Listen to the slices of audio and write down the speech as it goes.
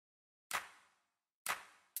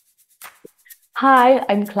Hi,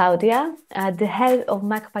 I'm Claudia, the head of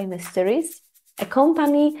Magpie Mysteries, a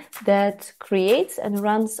company that creates and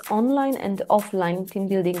runs online and offline team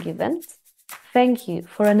building events. Thank you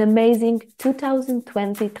for an amazing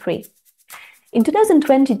 2023. In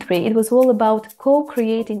 2023, it was all about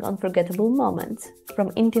co-creating unforgettable moments,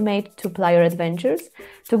 from intimate two-player adventures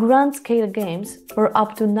to grand-scale games for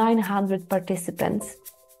up to 900 participants.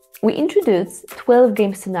 We introduced 12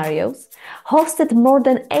 game scenarios, hosted more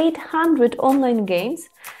than 800 online games,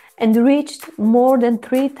 and reached more than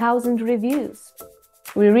 3,000 reviews.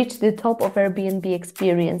 We reached the top of Airbnb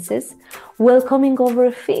experiences, welcoming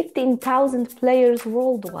over 15,000 players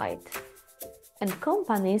worldwide. And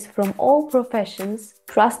companies from all professions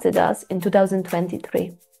trusted us in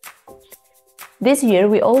 2023. This year,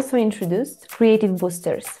 we also introduced Creative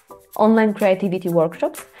Boosters, online creativity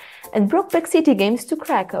workshops, and brought back city games to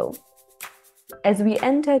Krakow. As we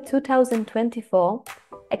enter 2024,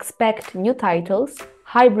 expect new titles,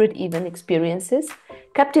 hybrid event experiences,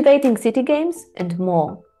 captivating city games, and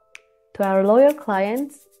more. To our loyal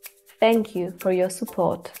clients, thank you for your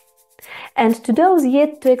support. And to those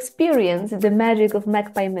yet to experience the magic of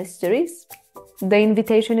Magpie Mysteries, the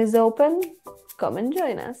invitation is open. Come and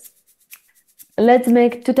join us. Let's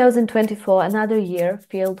make 2024 another year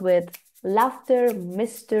filled with laughter,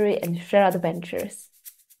 mystery, and shared adventures.